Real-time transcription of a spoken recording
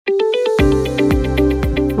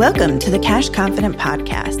Welcome to the Cash Confident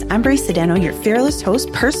Podcast. I'm Bri Sedano, your fearless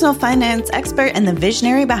host, personal finance expert, and the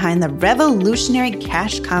visionary behind the revolutionary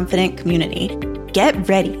Cash Confident community. Get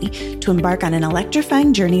ready to embark on an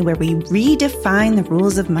electrifying journey where we redefine the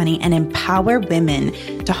rules of money and empower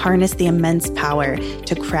women to harness the immense power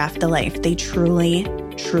to craft the life they truly,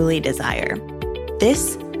 truly desire.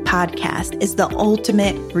 This podcast is the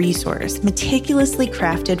ultimate resource, meticulously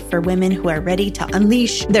crafted for women who are ready to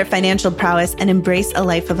unleash their financial prowess and embrace a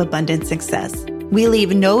life of abundant success. We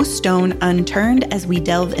leave no stone unturned as we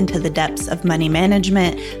delve into the depths of money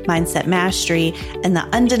management, mindset mastery, and the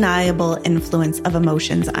undeniable influence of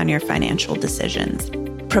emotions on your financial decisions.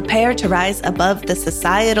 Prepare to rise above the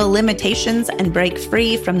societal limitations and break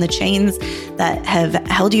free from the chains that have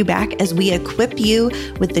held you back as we equip you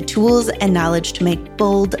with the tools and knowledge to make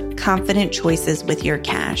bold, confident choices with your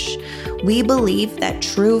cash. We believe that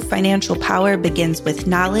true financial power begins with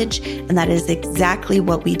knowledge, and that is exactly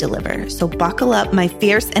what we deliver. So buckle up, my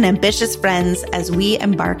fierce and ambitious friends, as we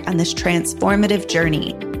embark on this transformative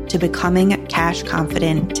journey to becoming cash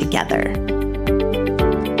confident together.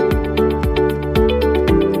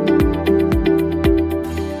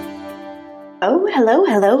 Oh,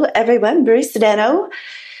 hello, everyone. Bri Sedano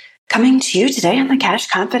coming to you today on the Cash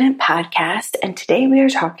Confident Podcast. And today we are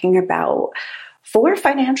talking about 4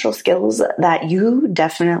 financial skills that you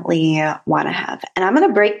definitely want to have. And I'm going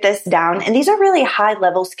to break this down. And these are really high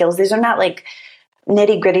level skills. These are not like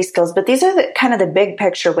nitty gritty skills, but these are kind of the big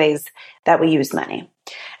picture ways that we use money.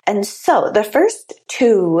 And so the first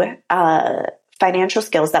 2 financial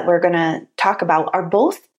skills that we're going to talk about are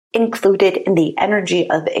both included in the energy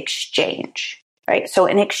of exchange, right? So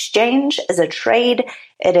an exchange is a trade.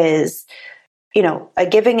 It is, a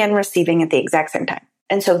giving and receiving at the exact same time.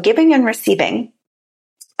 And so giving and receiving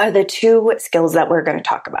are the 2 skills that we're going to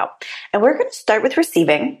talk about. And we're going to start with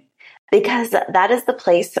receiving because that is the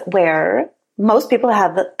place where most people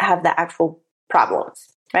have the actual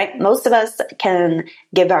problems, right? Most of us can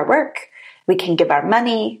give our work, we can give our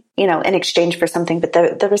money, in exchange for something, but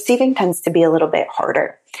the receiving tends to be a little bit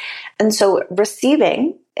harder. And so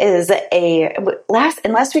receiving is in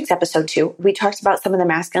last week's episode 2, we talked about some of the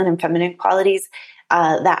masculine and feminine qualities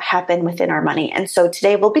that happen within our money. And so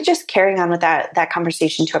today we'll be just carrying on with that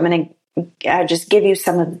conversation too. I'm going to just give you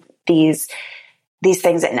some of these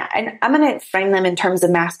things, and I'm going to frame them in terms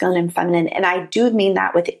of masculine and feminine. And I do mean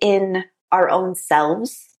that within our own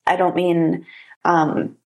selves. I don't mean,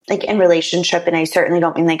 like in relationship, and I certainly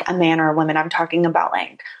don't mean like a man or a woman. I'm talking about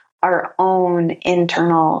like our own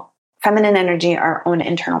internal feminine energy, our own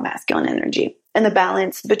internal masculine energy, and the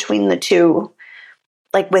balance between the 2,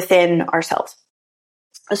 like within ourselves.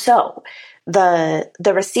 So the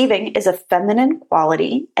receiving is a feminine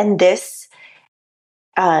quality, and this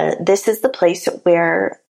is the place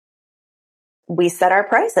where we set our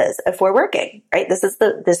prices if we're working, right? This is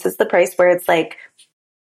the place where it's like,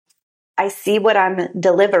 I see what I'm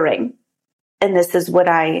delivering, and this is what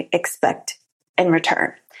I expect in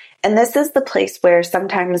return. And this is the place where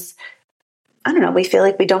sometimes, I don't know, we feel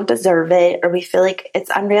like we don't deserve it, or we feel like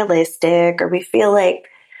it's unrealistic, or we feel like,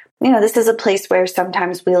 this is a place where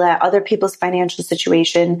sometimes we let other people's financial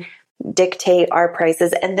situation dictate our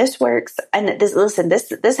prices. And this works. And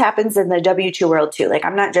this happens in the W-2 world too. Like,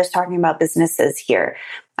 I'm not just talking about businesses here.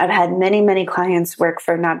 I've had many, many clients work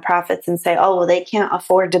for nonprofits and say, oh, well, they can't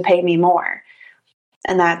afford to pay me more.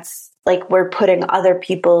 And that's like, we're putting other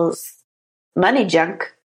people's money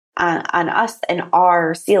junk on us and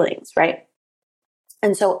our ceilings, right?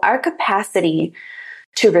 And so our capacity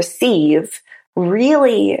to receive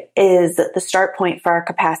really is the start point for our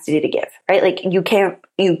capacity to give, right? Like, you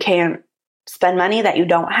can't spend money that you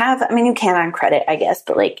don't have. I mean, you can on credit, I guess,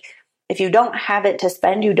 but like, if you don't have it to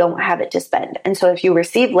spend, you don't have it to spend. And so if you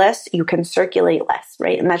receive less, you can circulate less,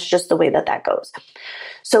 right? And that's just the way that goes.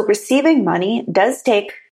 So receiving money does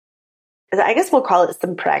take, I guess we'll call it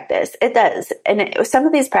some practice. It does. And some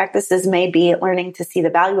of these practices may be learning to see the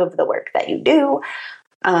value of the work that you do.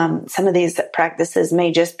 Some of these practices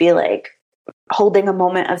may just be like holding a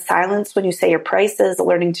moment of silence when you say your prices,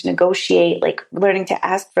 learning to negotiate, like learning to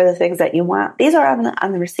ask for the things that you want. These are on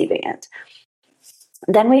the receiving end.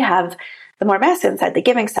 Then we have the more masculine side, the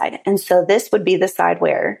giving side. And so this would be the side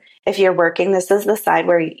where if you're working, this is the side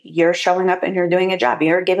where you're showing up and you're doing a job.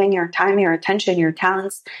 You're giving your time, your attention, your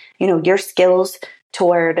talents, your skills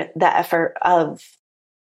toward the effort of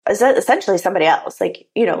essentially somebody else. Like,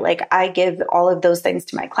 like I give all of those things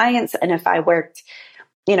to my clients. And if I worked,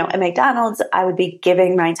 at McDonald's, I would be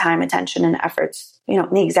giving my time, attention, and efforts, in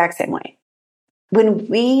the exact same way. When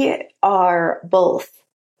we are both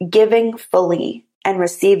giving fully and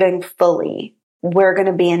receiving fully, we're going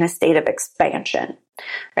to be in a state of expansion,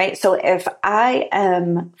 right? So if I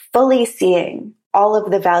am fully seeing all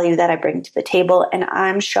of the value that I bring to the table and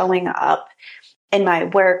I'm showing up in my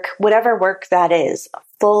work, whatever work that is,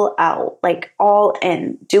 full out, like all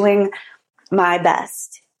in, doing my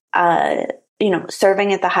best,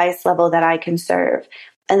 serving at the highest level that I can serve,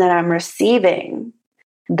 and then I'm receiving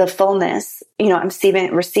the fullness, I'm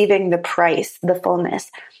receiving the price, the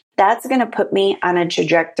fullness, that's going to put me on a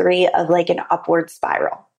trajectory of like an upward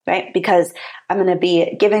spiral, right? Because I'm going to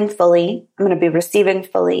be giving fully, I'm going to be receiving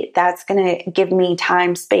fully. That's going to give me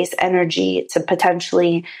time, space, energy to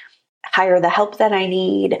potentially hire the help that I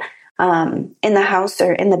need in the house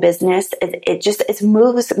or in the business. It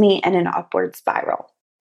moves me in an upward spiral.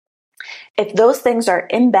 If those things are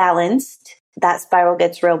imbalanced, that spiral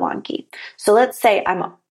gets real wonky. So let's say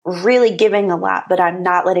I'm really giving a lot, but I'm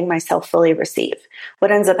not letting myself fully receive.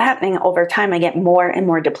 What ends up happening over time, I get more and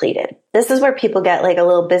more depleted. This is where people get like a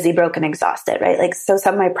little busy, broken, exhausted, right? Like, so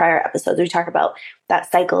some of my prior episodes, we talk about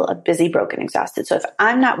that cycle of busy, broken, exhausted. So if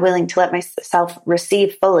I'm not willing to let myself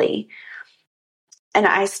receive fully and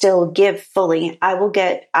I still give fully, I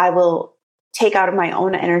will take out of my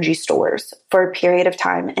own energy stores for a period of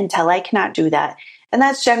time until I cannot do that. And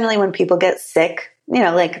that's generally when people get sick,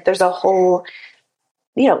 like there's a whole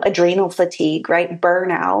adrenal fatigue, right?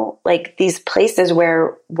 Burnout, like these places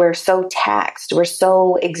where we're so taxed, we're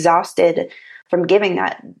so exhausted from giving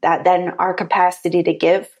that then our capacity to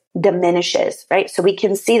give diminishes, right? So we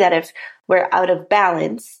can see that if we're out of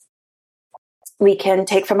balance, we can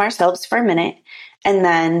take from ourselves for a minute. And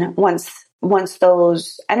then once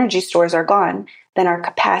those energy stores are gone, then our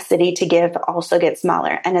capacity to give also gets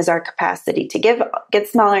smaller. And as our capacity to give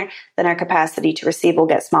gets smaller, then our capacity to receive will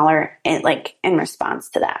get smaller in response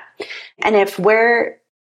to that. And if we're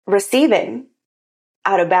receiving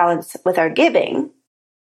out of balance with our giving,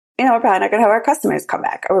 we're probably not going to have our customers come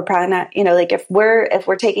back, or we're probably not, if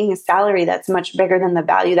we're taking a salary that's much bigger than the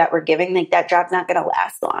value that we're giving, like that job's not going to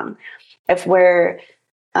last long. If we're,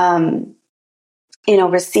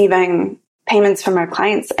 receiving payments from our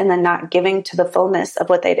clients and then not giving to the fullness of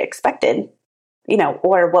what they'd expected,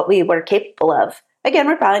 or what we were capable of. Again,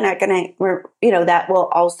 we're probably not going to, that will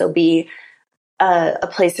also be a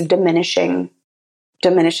place of diminishing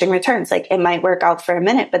returns. Like it might work out for a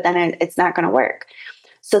minute, but then it's not going to work.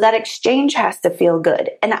 So that exchange has to feel good.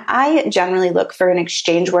 And I generally look for an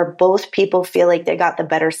exchange where both people feel like they got the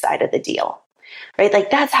better side of the deal. Right?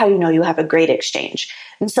 Like that's how you have a great exchange.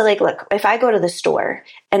 And so like, look, if I go to the store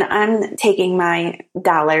and I'm taking my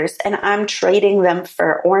dollars and I'm trading them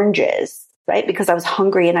for oranges, right? Because I was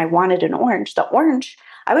hungry and I wanted an orange,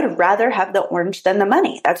 I would rather have the orange than the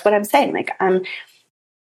money. That's what I'm saying. Like I'm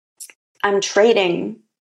trading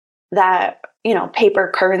that,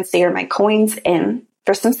 paper currency or my coins in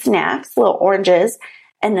for some snacks, little oranges.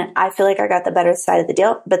 And I feel like I got the better side of the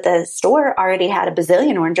deal, but the store already had a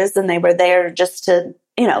bazillion oranges and they were there just to,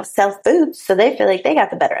 sell food. So they feel like they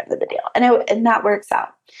got the better end of the deal, and that works out.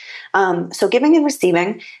 So giving and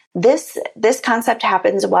receiving, this concept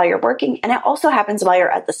happens while you're working, and it also happens while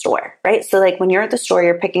you're at the store, right? So like when you're at the store,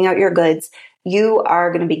 you're picking out your goods, you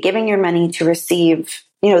are going to be giving your money to receive,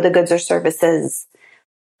 the goods or services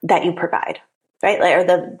that you provide. Right? Or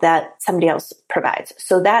that somebody else provides.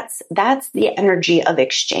 So that's the energy of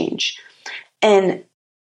exchange. And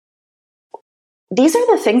these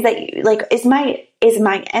are the things that is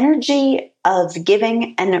my energy of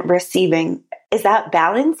giving and receiving, is that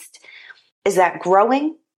balanced? Is that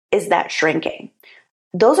growing? Is that shrinking?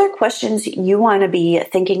 Those are questions you want to be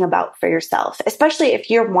thinking about for yourself, especially if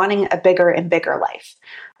you're wanting a bigger and bigger life,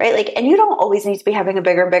 right? Like, and you don't always need to be having a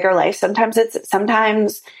bigger and bigger life. Sometimes that's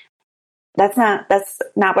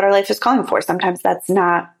not what our life is calling for. Sometimes that's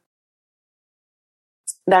not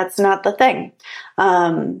the thing.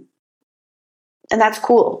 And that's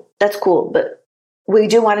cool. That's cool. But we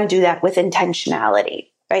do want to do that with intentionality,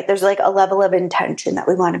 right? There's like a level of intention that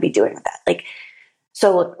we want to be doing with that. Like,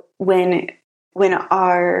 so when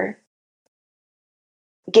our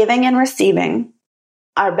giving and receiving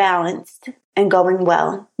are balanced and going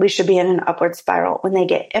well, we should be in an upward spiral. When they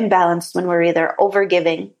get imbalanced, when we're either over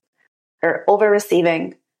giving or over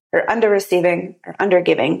receiving or under receiving or under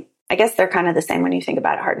giving, I guess they're kind of the same when you think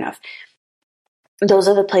about it hard enough. Those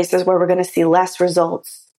are the places where we're going to see less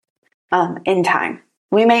results in time.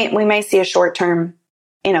 We may see a short-term,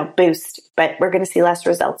 boost, but we're going to see less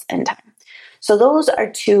results in time. So those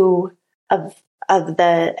are two of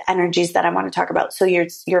the energies that I want to talk about. So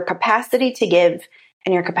your capacity to give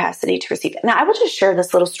and your capacity to receive. Now, I will just share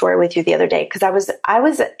this little story with you the other day because I was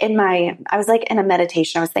in a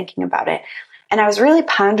meditation. I was thinking about it, and I was really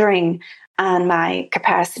pondering on my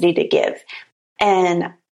capacity to give.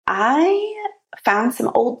 And I found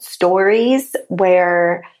some old stories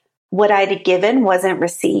where what I'd given wasn't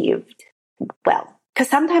received well. Because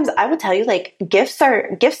sometimes I will tell you, like, gifts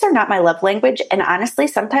are not my love language. And honestly,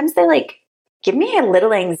 sometimes they like give me a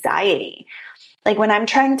little anxiety. Like when I'm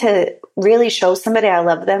trying to really show somebody I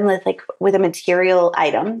love them with a material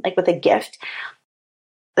item, like with a gift,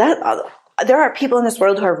 that there are people in this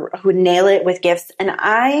world who nail it with gifts, and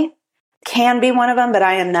I can be one of them, but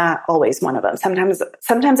I am not always one of them.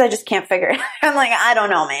 Sometimes I just can't figure it. I'm like, I don't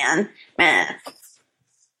know, man.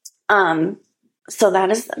 So that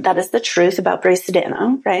is the truth about Bray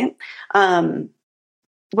Sedano, right?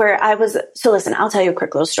 So listen, I'll tell you a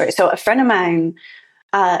quick little story. So a friend of mine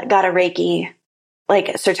got a Reiki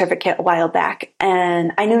certificate a while back,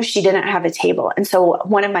 and I knew she didn't have a table. And so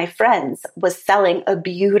one of my friends was selling a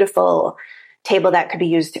beautiful table that could be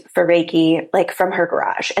used for Reiki, like from her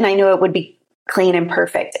garage. And I knew it would be clean and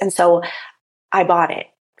perfect. And so I bought it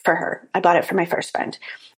for her. I bought it for my first friend.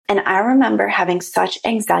 And I remember having such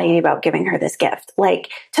anxiety about giving her this gift,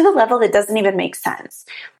 like to the level that doesn't even make sense.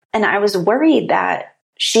 And I was worried that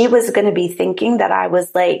she was going to be thinking that I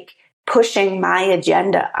was like pushing my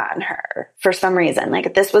agenda on her for some reason.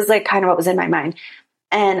 Like this was like kind of what was in my mind.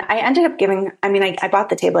 And I ended up I bought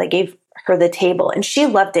the table. I gave her the table, and she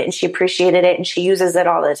loved it and she appreciated it and she uses it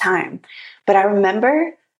all the time. But I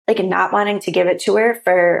remember like not wanting to give it to her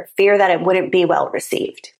for fear that it wouldn't be well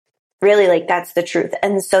received. Really, like that's the truth.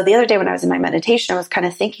 And so the other day when I was in my meditation, I was kind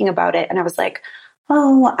of thinking about it, and I was like,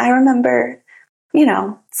 oh, I remember,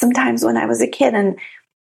 sometimes when I was a kid and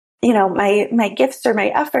my gifts or my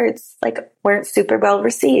efforts like weren't super well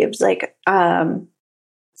received.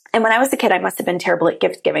 And when I was a kid, I must have been terrible at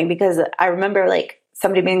gift giving, because I remember like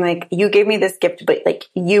somebody being like, you gave me this gift, but like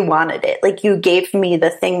you wanted it. Like you gave me the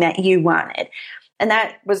thing that you wanted. And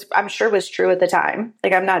that I'm sure was true at the time.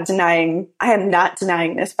 Like I am not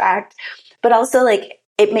denying this fact, but also like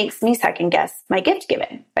it makes me second guess my gift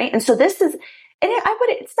giving. Right. And so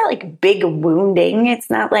it's not like big wounding. It's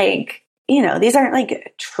not like, these aren't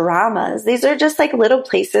like traumas. These are just like little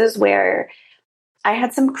places where I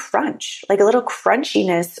had some crunch, like a little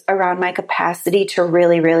crunchiness around my capacity to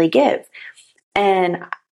really, really give. And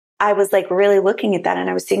I was like really looking at that, and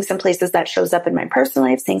I was seeing some places that shows up in my personal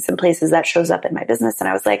life, seeing some places that shows up in my business. And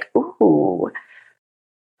I was like, ooh,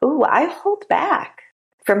 I hold back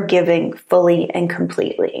from giving fully and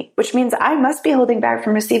completely, which means I must be holding back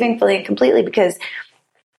from receiving fully and completely, because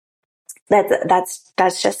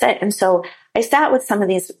that's just it. And so I sat with some of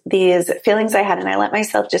these feelings I had, and I let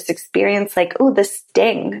myself just experience like, the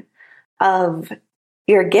sting of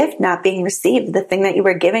your gift not being received, the thing that you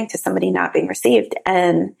were giving to somebody not being received.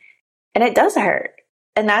 And it does hurt.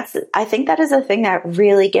 And I think that is a thing that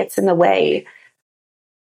really gets in the way,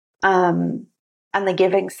 on the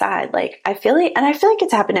giving side. Like I feel like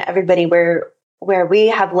it's happened to everybody where we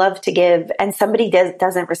have love to give and somebody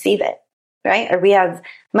doesn't receive it. Right? Or we have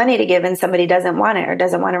money to give and somebody doesn't want it or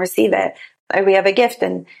doesn't want to receive it. Or we have a gift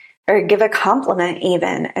or give a compliment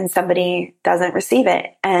even, and somebody doesn't receive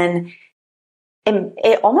it. And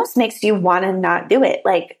it almost makes you want to not do it.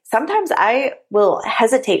 Like sometimes I will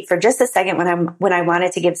hesitate for just a second when I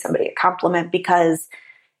wanted to give somebody a compliment, because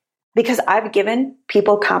I've given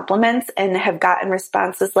people compliments and have gotten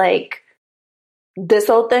responses like, this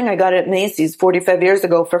old thing I got at Macy's 45 years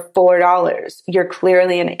ago for $4. You're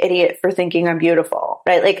clearly an idiot for thinking I'm beautiful,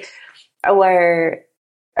 right? Like, or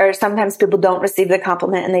sometimes people don't receive the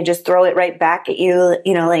compliment and they just throw it right back at you,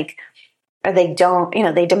 or they don't,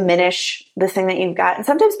 they diminish the thing that you've got. And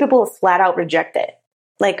sometimes people will flat out reject it.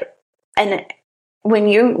 Like, and when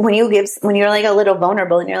you're like a little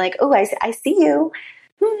vulnerable and you're like, oh, I see you.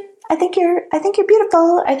 I think you're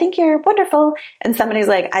beautiful. I think you're wonderful. And somebody's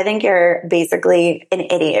like, I think you're basically an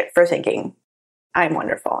idiot for thinking I'm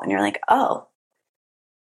wonderful. And you're like, oh,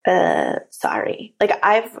 sorry. Like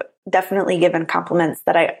I've definitely given compliments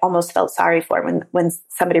that I almost felt sorry for when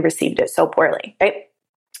somebody received it so poorly. Right.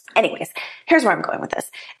 Anyways, here's where I'm going with this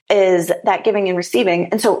is that giving and receiving.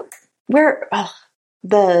 And so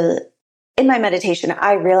in my meditation,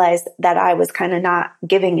 I realized that I was kind of not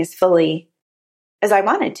giving as fully as I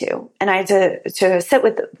wanted to. And I had to sit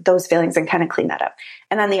with those feelings and kind of clean that up.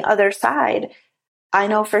 And on the other side, I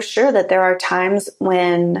know for sure that there are times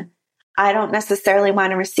when I don't necessarily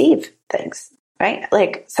want to receive things, right?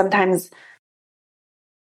 Like sometimes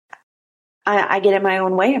I get in my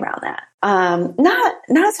own way around that.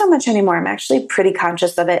 Not so much anymore. I'm actually pretty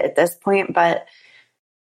conscious of it at this point, but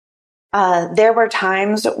there were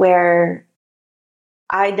times where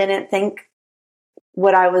I didn't think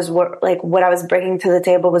what I was bringing to the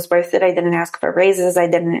table was worth it. I didn't ask for raises. I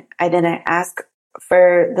didn't ask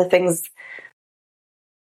for the things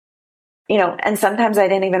and sometimes I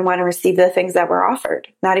didn't even want to receive the things that were offered,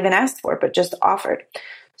 not even asked for, but just offered.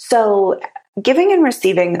 So giving and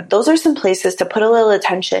receiving, those are some places to put a little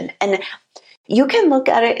attention. And you can look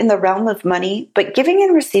at it in the realm of money, but giving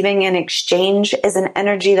and receiving in exchange is an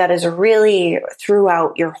energy that is really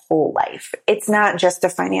throughout your whole life. It's not just a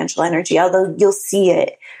financial energy, although you'll see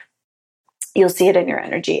it. You'll see it in your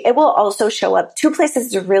energy. It will also show up. Two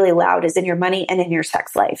places are really loud is in your money and in your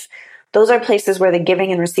sex life. Those are places where the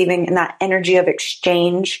giving and receiving and that energy of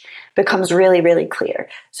exchange becomes really, really clear.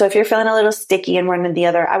 So if you're feeling a little sticky in one or the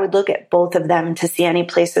other, I would look at both of them to see any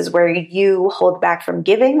places where you hold back from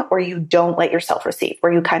giving or you don't let yourself receive,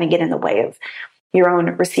 where you kind of get in the way of your own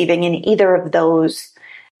receiving in either of those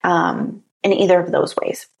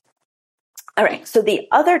ways. All right. So the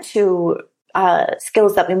other two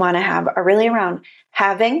skills that we want to have are really around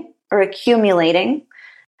having or accumulating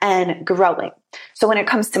and growing. So when it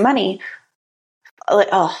comes to money, let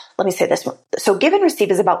me say this one. So give and receive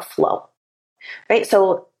is about flow, right?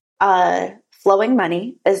 So flowing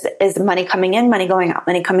money is money coming in, money going out,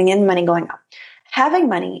 money coming in, money going out. Having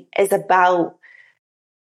money is about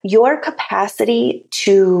your capacity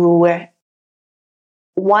to,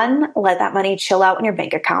 one, let that money chill out in your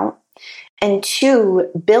bank account, and two,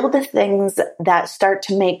 build the things that start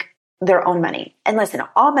to make their own money. And listen,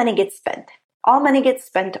 all money gets spent. All money gets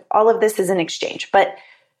spent. All of this is an exchange. But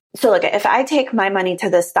so look, if I take my money to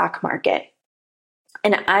the stock market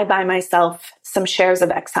and I buy myself some shares of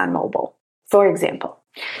ExxonMobil, for example,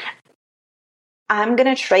 I'm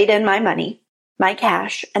going to trade in my money, my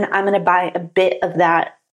cash, and I'm going to buy a bit of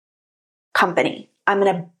that company. I'm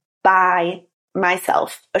going to buy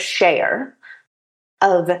myself a share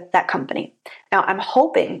of that company. Now, I'm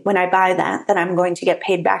hoping when I buy that I'm going to get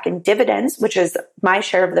paid back in dividends, which is my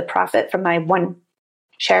share of the profit from my one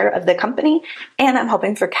share of the company. And I'm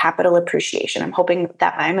hoping for capital appreciation. I'm hoping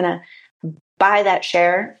that I'm going to buy that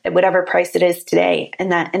share at whatever price it is today,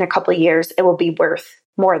 and that in a couple of years, it will be worth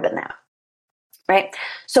more than that. Right?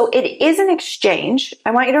 So it is an exchange.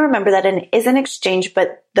 I want you to remember that it is an exchange,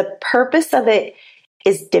 but the purpose of it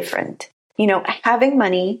is different. Having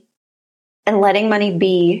money and letting money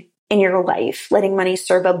be in your life, letting money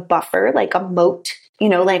serve a buffer, like a moat,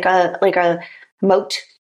 like a moat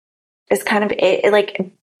is kind of, it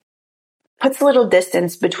like puts a little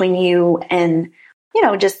distance between you and,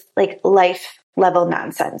 just like life level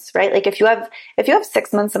nonsense, right? Like if you have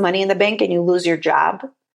 6 months of money in the bank and you lose your job,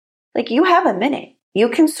 like you have a minute, you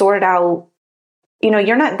can sort out,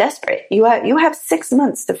 you're not desperate. You have 6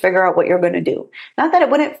 months to figure out what you're going to do. Not that it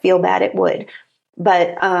wouldn't feel bad, it would,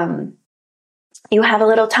 but, you have a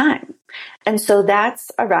little time. And so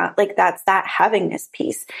that's around, that's that havingness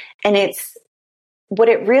piece. And it's what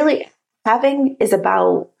it really, having is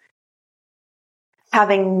about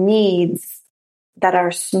having needs that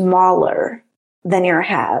are smaller than your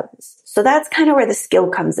haves. So that's kind of where the skill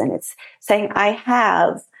comes in. It's saying, I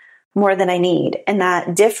have more than I need. And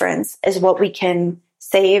that difference is what we can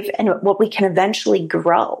save and what we can eventually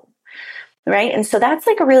grow. Right. And so that's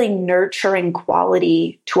like a really nurturing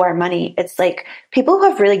quality to our money. It's like people who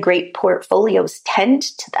have really great portfolios tend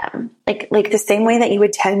to them, like the same way that you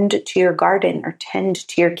would tend to your garden or tend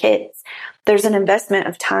to your kids. There's an investment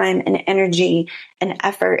of time and energy and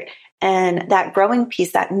effort. And that growing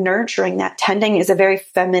piece, that nurturing, that tending is a very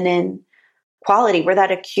feminine quality, where that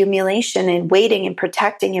accumulation and waiting and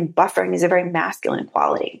protecting and buffering is a very masculine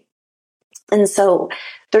quality. And so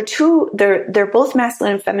they're both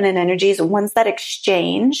masculine and feminine energies, ones that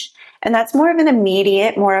exchange. And that's more of an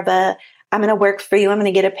immediate, more of a, I'm going to work for you. I'm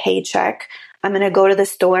going to get a paycheck. I'm going to go to the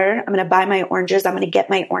store. I'm going to buy my oranges. I'm going to get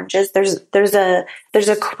my oranges. There's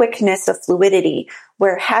a quickness of fluidity,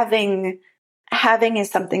 where having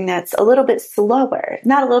is something that's a little bit slower,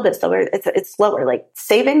 not a little bit slower. It's slower. Like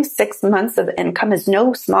saving 6 months of income is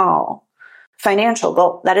no small financial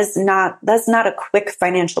goal. That's not a quick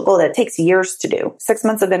financial goal. That takes years to do. 6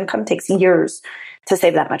 months of income takes years to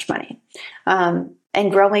save that much money.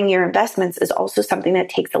 And growing your investments is also something that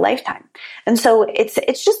takes a lifetime. And so it's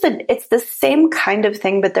the same kind of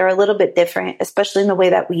thing, but they're a little bit different, especially in the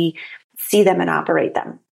way that we see them and operate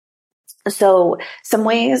them. So some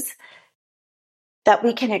ways that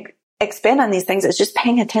we can expand on these things is just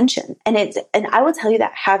paying attention. And I will tell you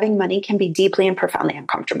that having money can be deeply and profoundly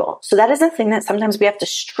uncomfortable. So that is a thing that sometimes we have to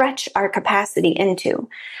stretch our capacity into.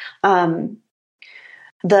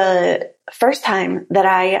 The first time that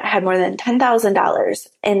I had more than $10,000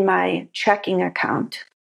 in my checking account,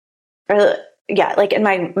 like in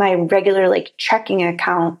my regular like checking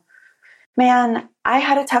account, man, I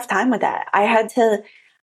had a tough time with that.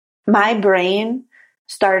 My brain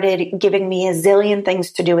started giving me a zillion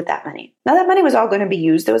things to do with that money. Now that money was all going to be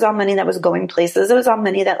used. It was all money that was going places. It was all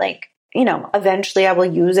money that eventually I will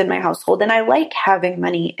use in my household. And I like having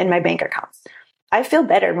money in my bank accounts. I feel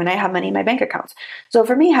better when I have money in my bank accounts. So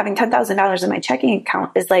for me, having $10,000 in my checking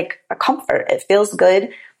account is like a comfort. It feels good.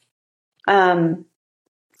 And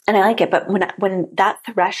I like it. But when that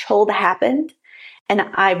threshold happened and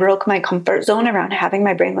I broke my comfort zone around having,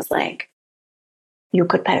 my brain was like, you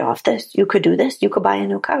could pay off this. You could do this. You could buy a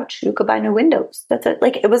new couch. You could buy new windows. That's it.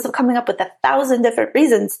 Like, it was coming up with 1,000 different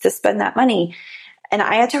reasons to spend that money. And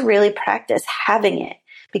I had to really practice having it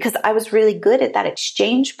because I was really good at that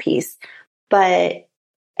exchange piece. But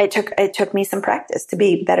it took me some practice to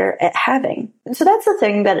be better at having. And so that's the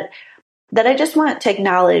thing that I just want to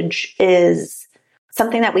acknowledge is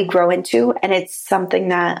something that we grow into. And it's something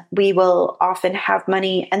that we will often have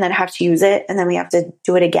money and then have to use it. And then we have to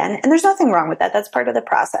do it again. And there's nothing wrong with that. That's part of the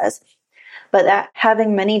process. But that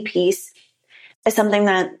having money piece is something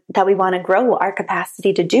that we want to grow our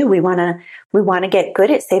capacity to do. We want to get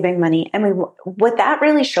good at saving money. And what that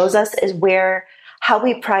really shows us is how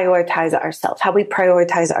we prioritize ourselves, how we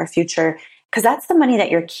prioritize our future, because that's the money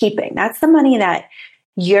that you're keeping. That's the money that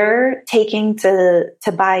you're taking to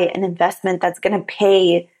buy an investment that's going to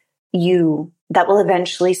pay you, that will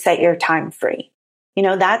eventually set your time free.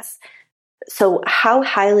 So how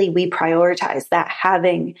highly we prioritize that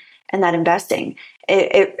having and that investing,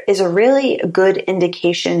 it is a really good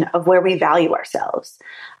indication of where we value ourselves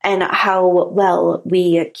and how well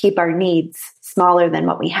we keep our needs smaller than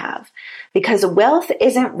what we have. Because wealth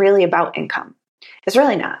isn't really about income. It's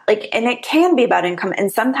really not. And it can be about income. And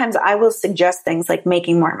sometimes I will suggest things like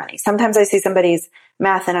making more money. Sometimes I see somebody's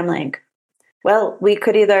math and I'm like, well, we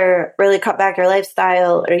could either really cut back your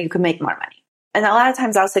lifestyle or you could make more money. And a lot of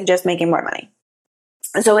times I'll suggest making more money.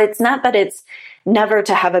 So it's not that it's never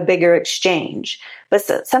to have a bigger exchange, but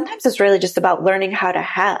sometimes it's really just about learning how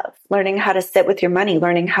to sit with your money,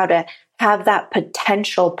 learning how to have that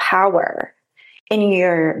potential power in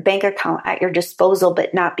your bank account at your disposal,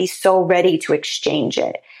 but not be so ready to exchange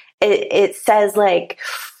it. It says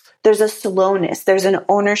there's a slowness, there's an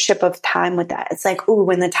ownership of time with that. It's like, ooh,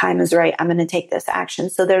 when the time is right, I'm going to take this action.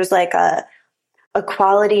 So there's a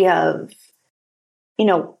quality of,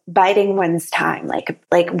 biding one's time, like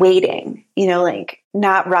waiting,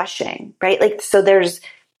 not rushing, right? So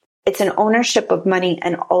it's an ownership of money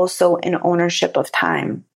and also an ownership of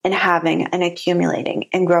time and having and accumulating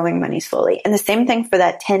and growing money slowly. And the same thing for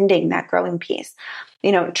that tending, that growing piece.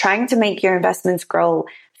 Trying to make your investments grow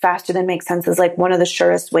faster than makes sense is one of the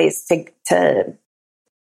surest ways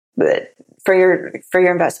for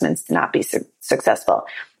your investments to not be successful.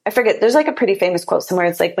 I forget, there's a pretty famous quote somewhere.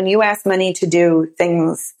 It's when you ask money to do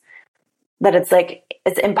things that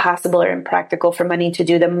it's impossible or impractical for money to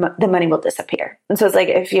do, the money will disappear. And so it's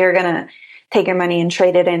if you're going to take your money and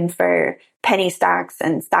trade it in for penny stocks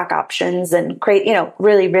and stock options and create,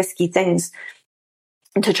 really risky things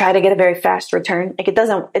to try to get a very fast return, it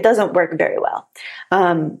doesn't work very well.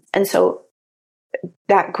 And so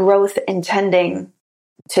that growth intending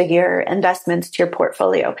to your investments, to your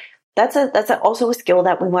portfolio, that's also a skill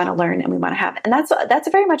that we want to learn and we want to have. And that's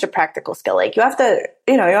very much a practical skill. You have to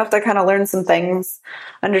kind of learn some things,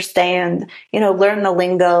 understand, learn the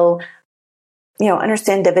lingo,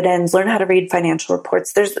 understand dividends, learn how to read financial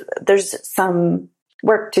reports. There's some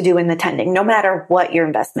work to do in the tending, no matter what your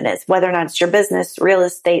investment is, whether or not it's your business, real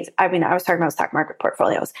estate. I was talking about stock market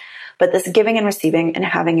portfolios, but this giving and receiving and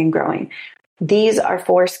having and growing, these are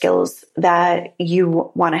 4 skills that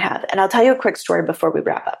you want to have. And I'll tell you a quick story before we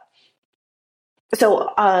wrap up.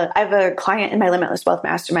 So I have a client in my Limitless Wealth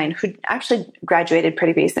Mastermind who actually graduated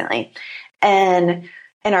pretty recently. And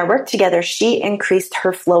in our work together, she increased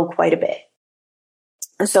her flow quite a bit.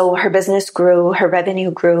 So her business grew, her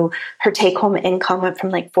revenue grew, her take-home income went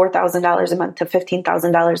from $4,000 a month to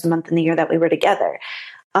 $15,000 a month in the year that we were together.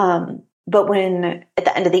 But when at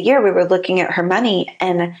the end of the year, we were looking at her money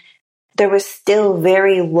and there was still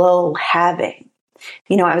very low having.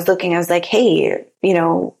 I was looking, I was like, hey,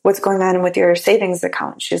 what's going on with your savings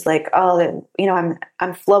account? She's like, oh,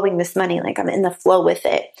 I'm flowing this money. I'm in the flow with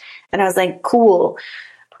it. And I was like, cool.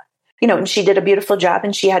 And she did a beautiful job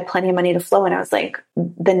and she had plenty of money to flow. And I was like,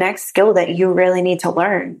 the next skill that you really need to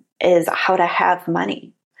learn is how to have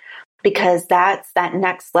money, because that's that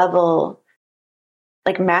next level,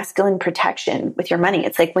 masculine protection with your money.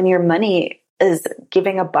 It's when your money is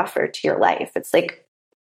giving a buffer to your life. It's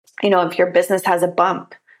if your business has a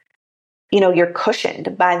bump, you're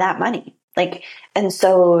cushioned by that money. And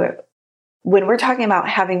so when we're talking about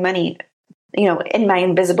having money, in my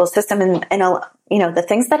invisible system and the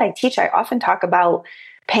things that I teach, I often talk about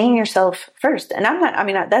paying yourself first. And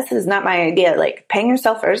this is not my idea, like paying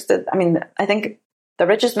yourself first. I think the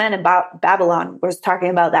richest man in Babylon was talking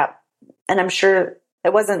about that. And I'm sure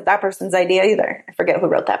it wasn't that person's idea either. I forget who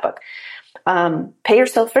wrote that book. Pay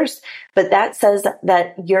yourself first. But that says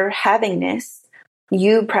that your havingness,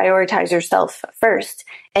 you prioritize yourself first.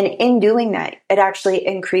 And in doing that, it actually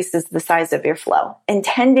increases the size of your flow. And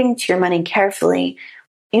tending to your money carefully,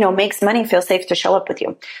 makes money feel safe to show up with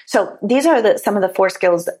you. So these are some of the 4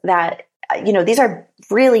 skills that, these are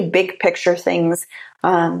really big picture things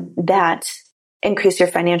that increase your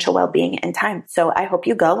financial well-being and time. So I hope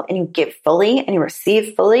you go and you give fully and you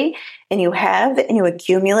receive fully and you have and you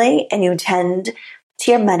accumulate and you tend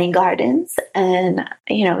to your money gardens and,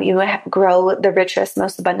 you grow the richest,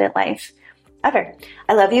 most abundant life ever.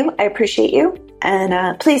 I love you. I appreciate you.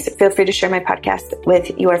 And please feel free to share my podcast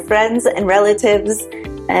with your friends and relatives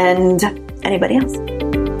and anybody else.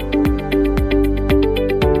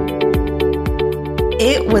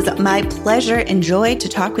 It was my pleasure and joy to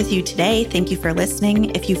talk with you today. Thank you for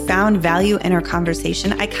listening. If you found value in our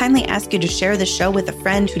conversation, I kindly ask you to share the show with a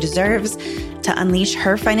friend who deserves to unleash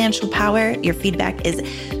her financial power. Your feedback is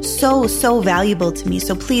so valuable to me.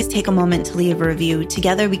 So please take a moment to leave a review.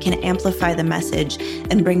 Together we can amplify the message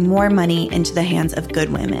and bring more money into the hands of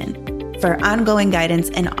good women. For ongoing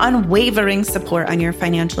guidance and unwavering support on your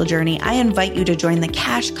financial journey, I invite you to join the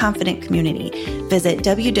Cash Confident community. Visit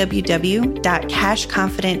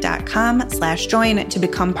www.cashconfident.com/join to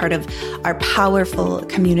become part of our powerful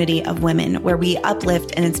community of women where we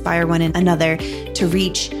uplift and inspire one another to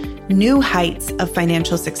reach new heights of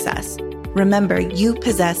financial success. Remember, you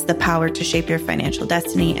possess the power to shape your financial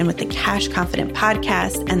destiny. And with the Cash Confident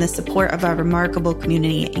podcast and the support of our remarkable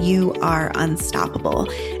community, you are unstoppable.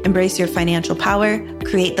 Embrace your financial power,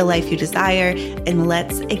 create the life you desire, and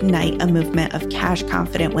let's ignite a movement of cash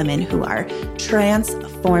confident women who are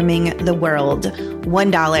transforming the world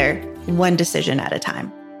 $1, one decision at a time.